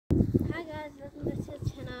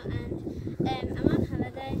I'm on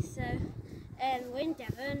holiday, so we're in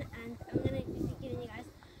Devon, and I'm going to be giving you guys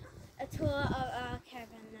a tour of our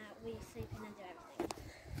caravan that we sleep in and do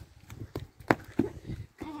everything.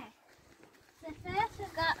 Okay, so first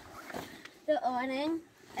we've got the awning,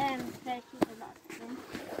 they keep a lot of things.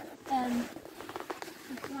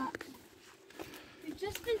 We've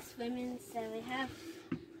just been swimming, so we have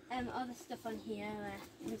all the stuff on here where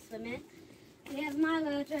I'm swimming. We have my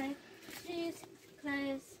wardrobe, shoes,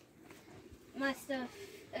 clothes, my stuff,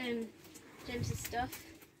 James's stuff,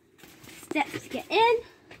 steps to get in,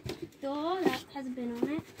 door that has a bin on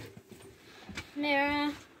it,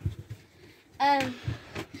 mirror,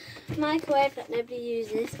 microwave that nobody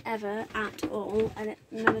uses ever at all. I don't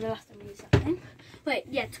remember the last time we used that thing. Wait,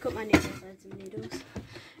 yeah, to cook my noodles, loads of noodles.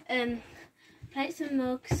 Plates and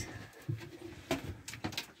mugs,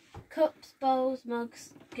 cups, bowls,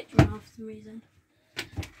 mugs, kitchen roll for some reason,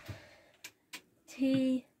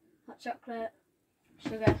 tea, hot chocolate,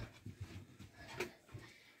 sugar,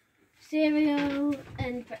 cereal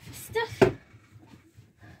and breakfast stuff.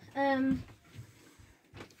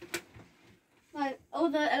 Like all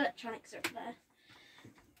the electronics are up there.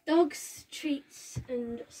 Dogs, treats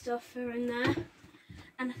and stuff are in there.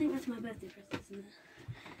 And I think that's my birthday presents in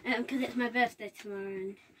there. Because it's my birthday tomorrow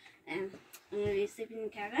and I'm going to be sleeping in the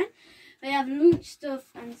caravan. We have lunch stuff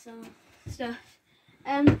and some stuff.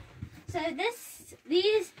 So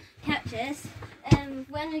these couches,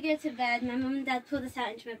 when we go to bed, my mum and dad pull this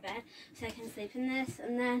out into my bed so I can sleep in this,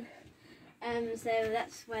 and then so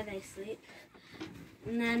that's where they sleep.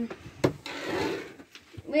 And then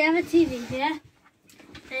we have a TV here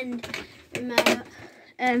and remote.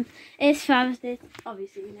 It's Father's Day,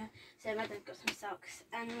 obviously, you know. So my dad got some socks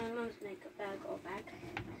and my mum's makeup bag or bag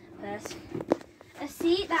first. A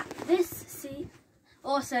seat, this seat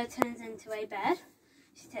also turns into a bed.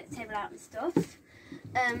 She takes the table out and stuff.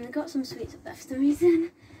 We've got some sweets up there for some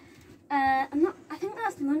reason. I think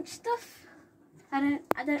that's lunch stuff. I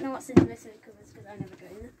don't know what's in the rest of the cupboards because I never go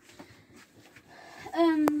in there.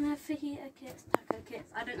 Fajita kits, taco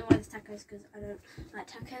kits. I don't know why there's tacos because I don't like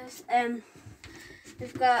tacos.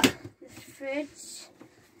 We've got the fridge.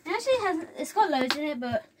 It actually it's got loads in it,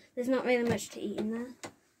 but there's not really much to eat in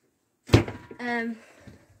there.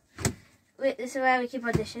 This is where we keep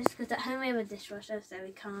our dishes, because at home we have a dishwasher, so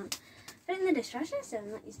we can't put it in the dishwasher, so I'm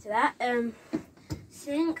not used to that.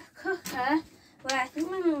 Sink, cooker, where I think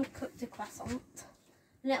my mum cooked a croissant.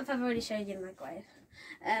 I don't know if I've already showed you the microwave.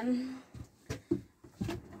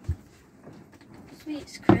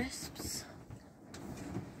 Sweets, crisps.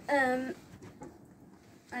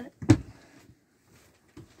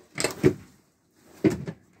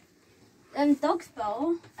 Dog's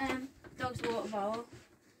bowl, dog's water bowl,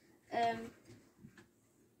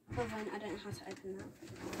 oven, I don't know how to open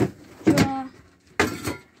that, drawer,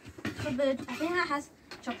 cupboard, I think that has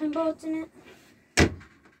chopping boards in it.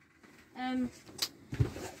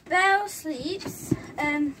 Belle sleeps,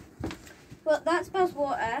 well that's Belle's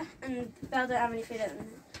water, and Belle don't have any food at the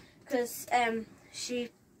minute, because she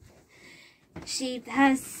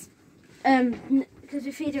has, because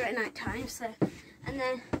we feed her at night time, so. And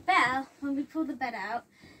then Belle, when we pull the bed out,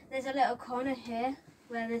 there's a little corner here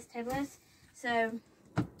where this table is. So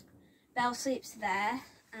Belle sleeps there,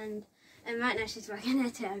 and right now she's wagging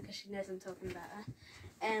her tail because she knows I'm talking about her.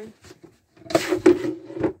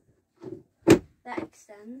 That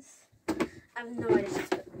extends. I have no idea.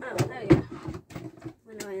 Oh, there we go.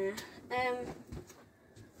 We're not in there.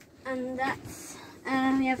 And that's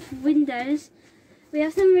we have windows. We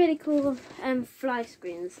have some really cool fly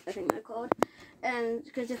screens, I think they're called.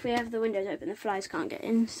 Because if we have the windows open, the flies can't get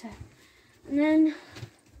in. So, and then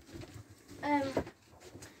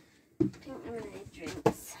pink lemonade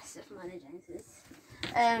drinks, stuff from Mollie James's.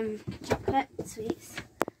 Chocolate, sweets.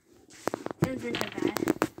 Turns into bed.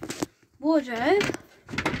 Wardrobe.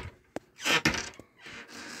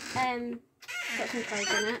 Got some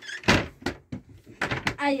clothes in it.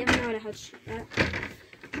 I have no idea how to shoot that.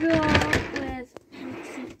 Drawer with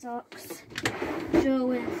pants and socks. Drawer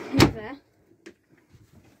with Hoover.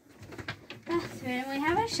 Bathroom. We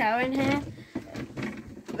have a shower in here.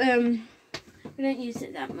 We don't use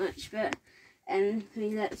it that much, but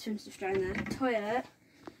we let swim stuff dry in there. Toilet.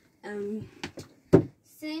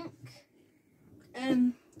 Sink.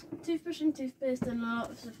 Toothbrush and toothpaste and a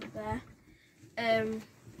lot of stuff up there.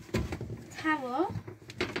 Towel.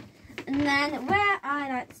 And then where I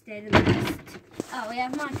like to stay the most. Oh, we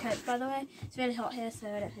have my coats, by the way. It's really hot here, so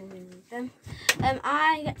I don't think we need them.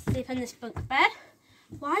 I get to sleep in this bunk bed.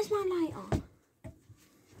 Why is my light on?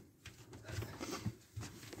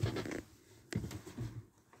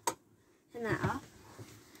 Turn that off.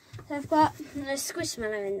 So I've got a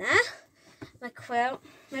squishmallow in there. my quilt.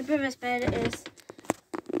 My brother's bed is,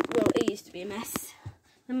 well, it used to be a mess.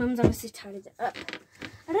 My mum's obviously tidied it up.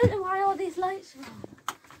 I don't know why all these lights are on.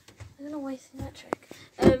 I don't know why it's in that trick.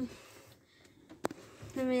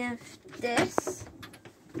 Then we have this.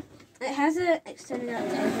 It has an extended out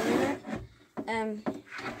table in it.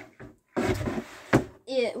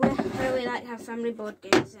 Yeah, where we like have family board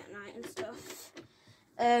games at night and stuff.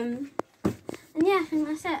 And yeah, I think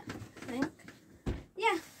that's it. I think.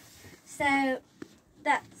 Yeah. So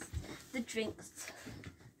that's the drinks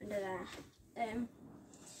under there.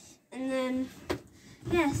 And then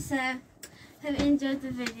yeah, so hope you enjoyed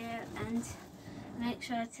the video and make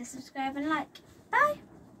sure to subscribe and like. Bye!